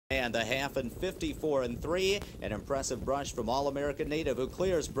And the half in 54-3. An impressive brush from All-American Native, who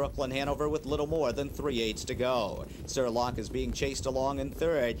clears Brooklyn Hanover with little more than 3/8 to go. Sirlock is being chased along in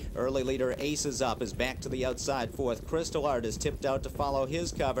third. Early leader Aces Up is back to the outside fourth. Crystal Art is tipped out to follow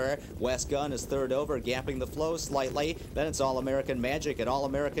his cover. West Gun is third over, gapping the flow slightly. Then it's All-American Magic, and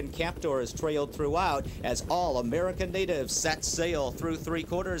All-American Captor is trailed throughout as All-American Native sets sail through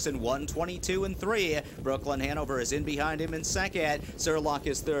 3/4 in 1:22-3. Brooklyn Hanover is in behind him in second. Sirlock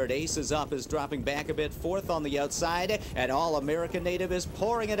is third. Aces Up is dropping back a bit, fourth on the outside, and All-American Native is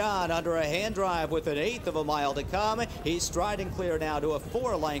pouring it on under a hand drive with 1/8 of a mile to come. He's striding clear now to a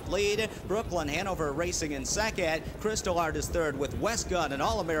 4-length lead. Brooklyn Hanover racing in second. Crystal Art is third with West Gun and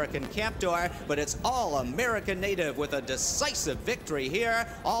All-American Captor, but it's All-American Native with a decisive victory here.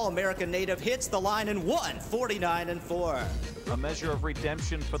 All-American Native hits the line in 1:49-4. A measure of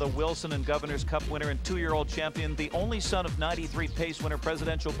redemption for the Wilson and Governor's Cup winner and 2-year-old champion, the only son of '93 Pace winner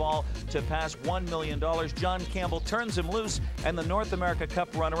Presidential Ball to pass $1 million. John Campbell turns him loose, and the North America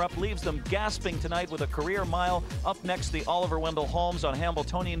Cup runner-up leaves them gasping tonight with a career mile. Up next, the Oliver Wendell Holmes on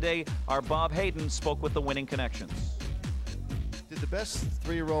Hambletonian Day. Our Bob Hayden spoke with the winning connections. Did the best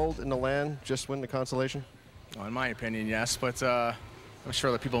 3-year-old in the land just win the Consolation? Well, in my opinion, yes, but I'm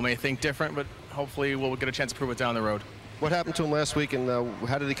sure that people may think different, but hopefully we'll get a chance to prove it down the road. What happened to him last week, and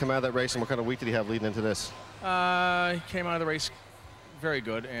how did he come out of that race, and what kind of week did he have leading into this? He came out of the race very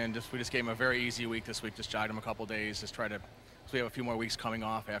good, and we just gave him a very easy week this week. Just jogged him a couple days, just try to, because we have a few more weeks coming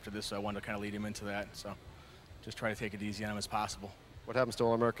off after this, so I wanted to kind of lead him into that. So just try to take it easy on him as possible. What happens to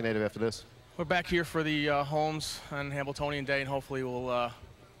All-American Native after this? We're back here for the Holmes on Hambletonian Day, and hopefully we'll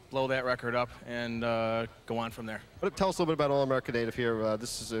blow that record up and go on from there. Tell us a little bit about All-American Native here.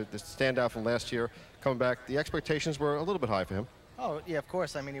 This is a standout from last year. Coming back, the expectations were a little bit high for him. Oh, yeah, of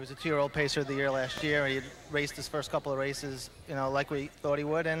course. I mean, he was a 2-year-old pacer of the year last year. He had raced his first couple of races, like we thought he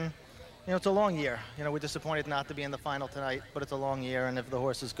would. And, it's a long year. We're disappointed not to be in the final tonight, but it's a long year. And if the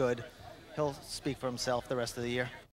horse is good, he'll speak for himself the rest of the year.